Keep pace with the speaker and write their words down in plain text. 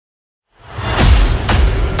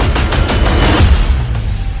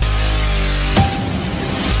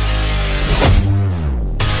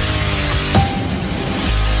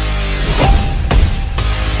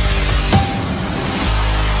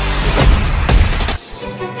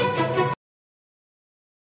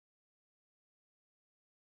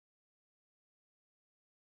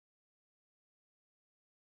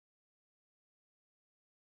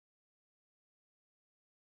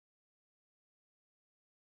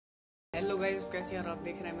Hello guys, कैसे हैं? और आप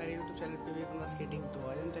देख रहे हैं मेरे यूट्यूब चैनल पे 1LAKH स्केटिंग। तो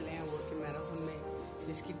आज हम चले हैं वोर के मैराथन में,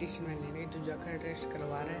 जिसकी टेस्ट में लेने जो जाकर टेस्ट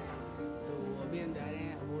करवा रहे हैं। तो अभी हम जा रहे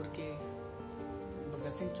हैं वोर के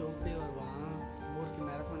भगत सिंह चौक पे, और वहाँ वोर की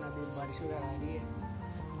मैराथन अभी बारिश वगैरह आ रही है।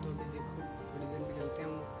 तो अभी देखो थोड़ी देर में चलते हैं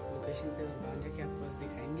हम लोकेशन पे, और वहाँ जाके आपको बस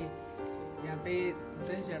दिखाएंगे। यहाँ पे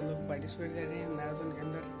 10,000 लोग पार्टिसिपेट कर रहे हैं मैराथन के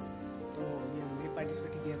अंदर। तो अभी हमने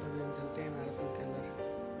पार्टिसिपेट किया, तो अभी हम चलते हैं मैराथन के अंदर।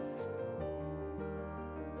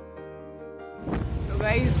 तो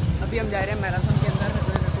गाइस अभी हम जा रहे हैं मैराथन के अंदर।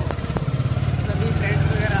 सभी फ्रेंड्स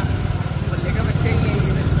वगैरह मोहल्ले का बच्चे ही हैं ये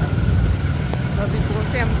मेरे साथ। तो अभी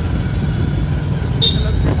पहुँचते हम,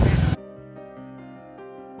 चलो चलते हैं।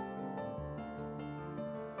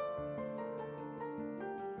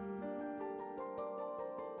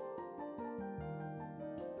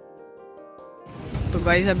 तो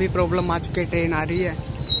गाइस अभी प्रॉब्लम आ चुकी है, ट्रेन आ रही है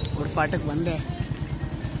और फाटक बंद है।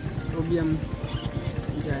 तो अभी हम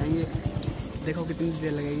जाएंगे, देखो कितनी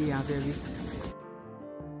देर लगेगी यहाँ पे अभी।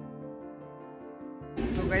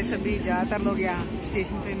 तो गाइस अभी ज़्यादातर लोग यहाँ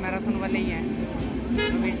स्टेशन पे मैराथन वाले ही हैं।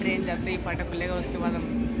 अभी ट्रेन जाते ही फाटक खुलेगा, उसके बाद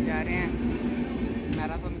हम जा रहे हैं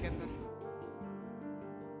मैराथन के अंदर।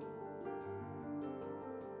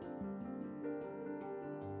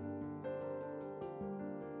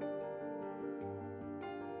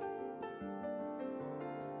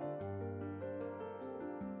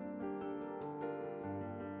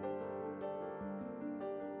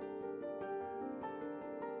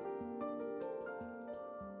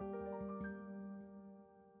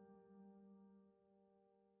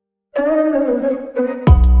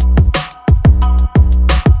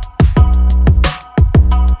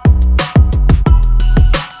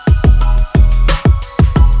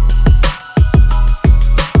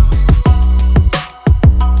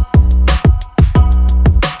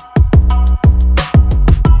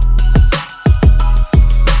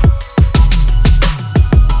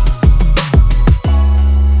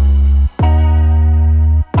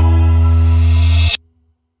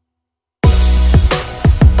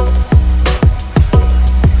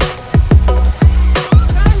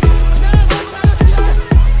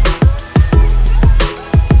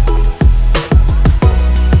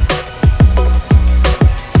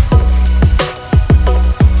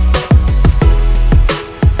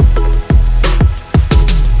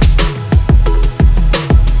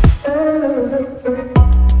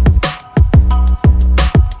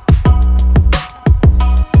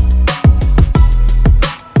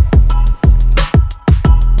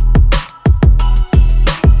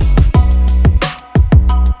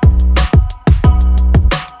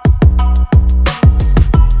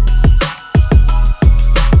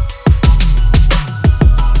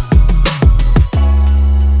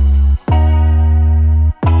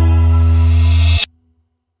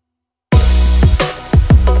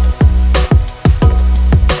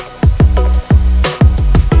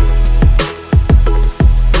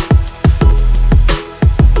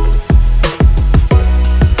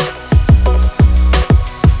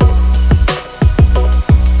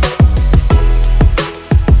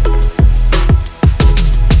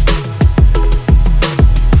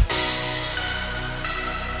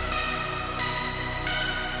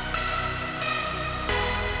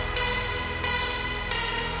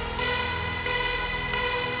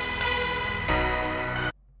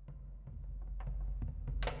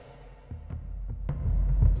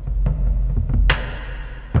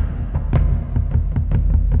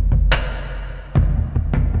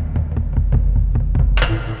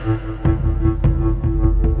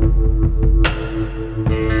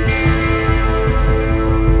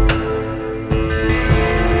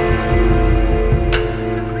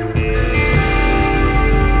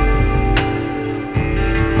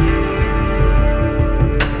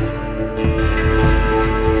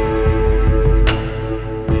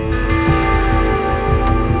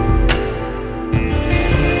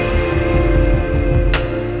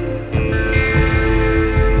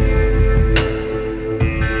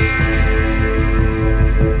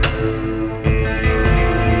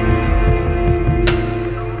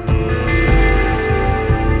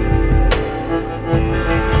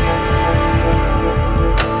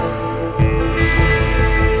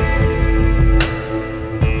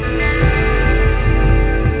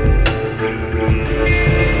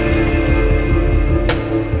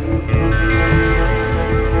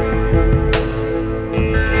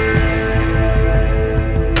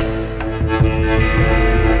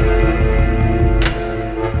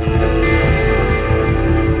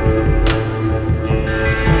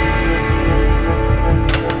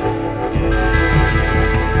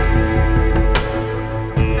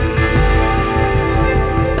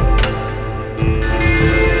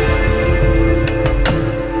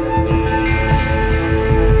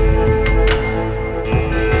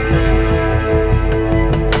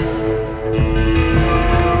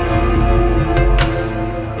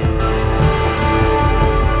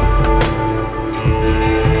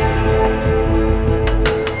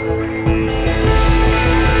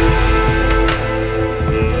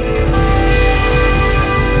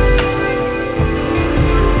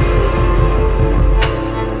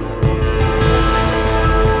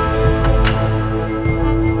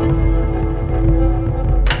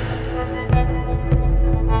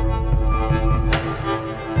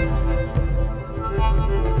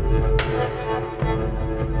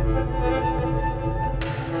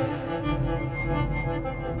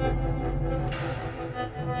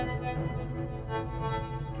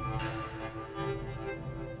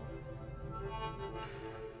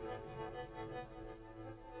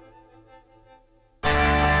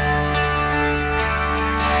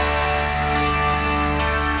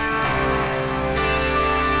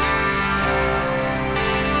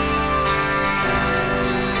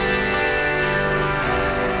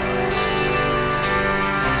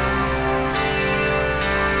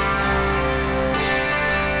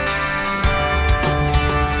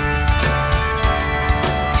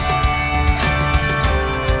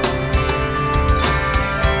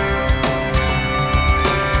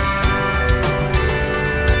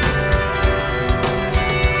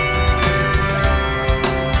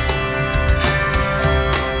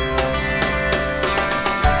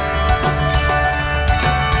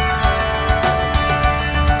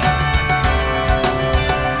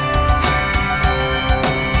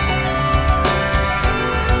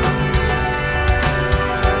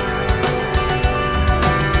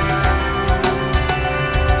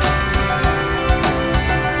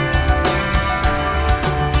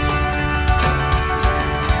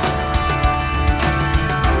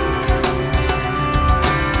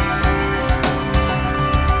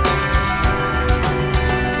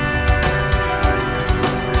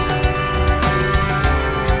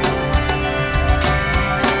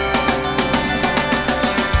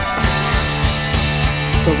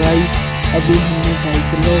 तो गाइस अभी हमने 2.5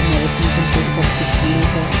 किलो मैराथन कंप्लीट कर चुकी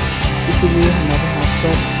है, इसीलिए हमारे हाथ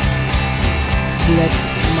पर ब्लैक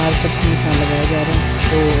मार्कर से निशान लगाया जा रहा है।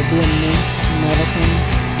 तो अभी हमने मैराथन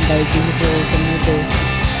 2.5 किलोमीटर करने को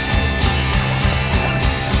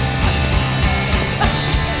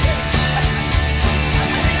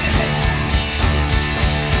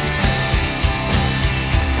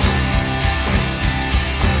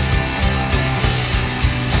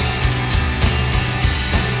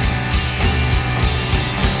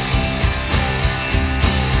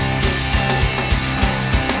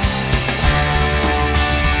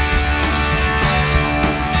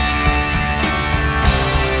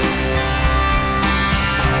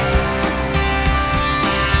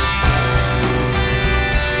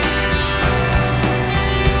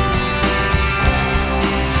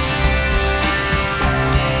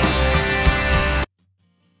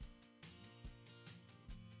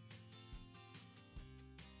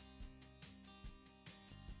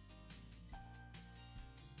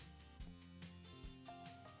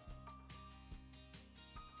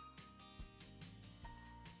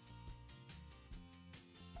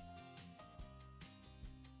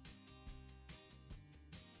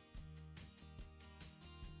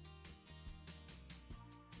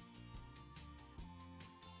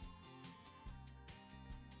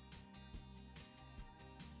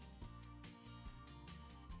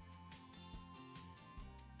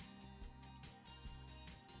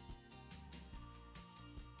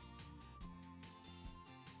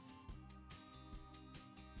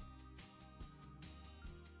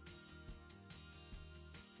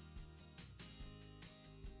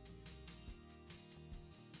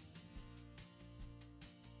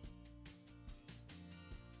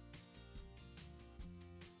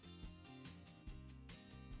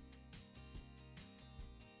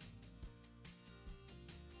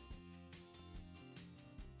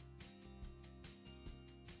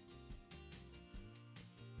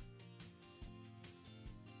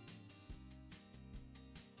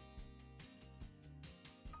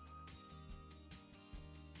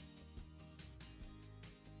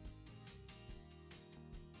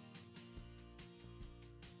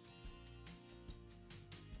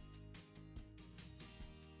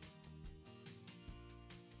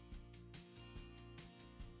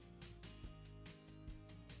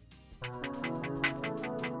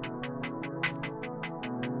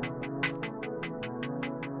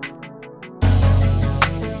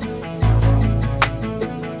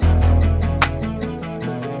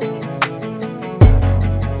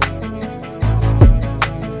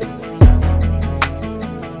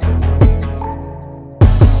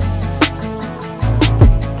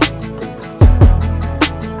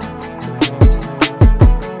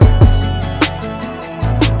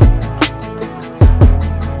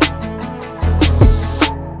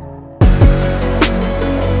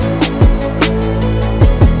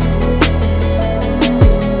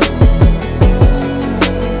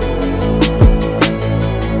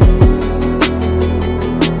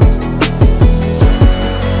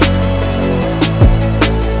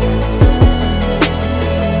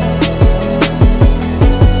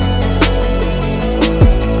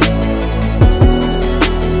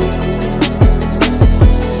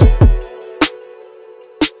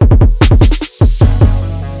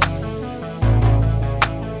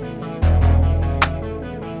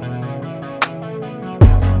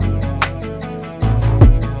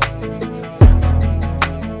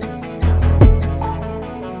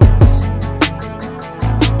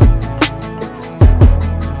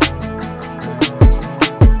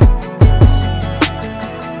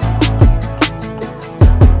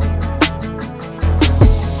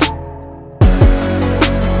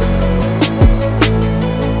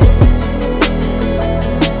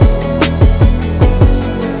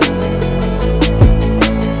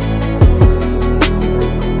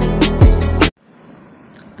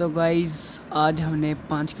तो गाइज़ आज हमने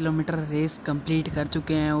 5 किलोमीटर रेस कंप्लीट कर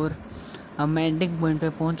चुके हैं और हम एंडिंग पॉइंट पे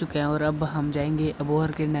पहुंच चुके हैं। और अब हम जाएंगे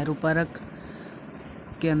अबोहर के नेहरू पार्क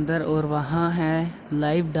के अंदर और वहाँ है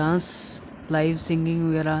लाइव डांस, लाइव सिंगिंग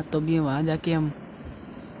वगैरह। तो भी वहाँ जाके हम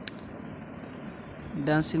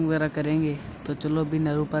डांसिंग वगैरह करेंगे। तो चलो अभी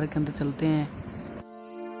नेहरू पार्क के अंदर चलते हैं।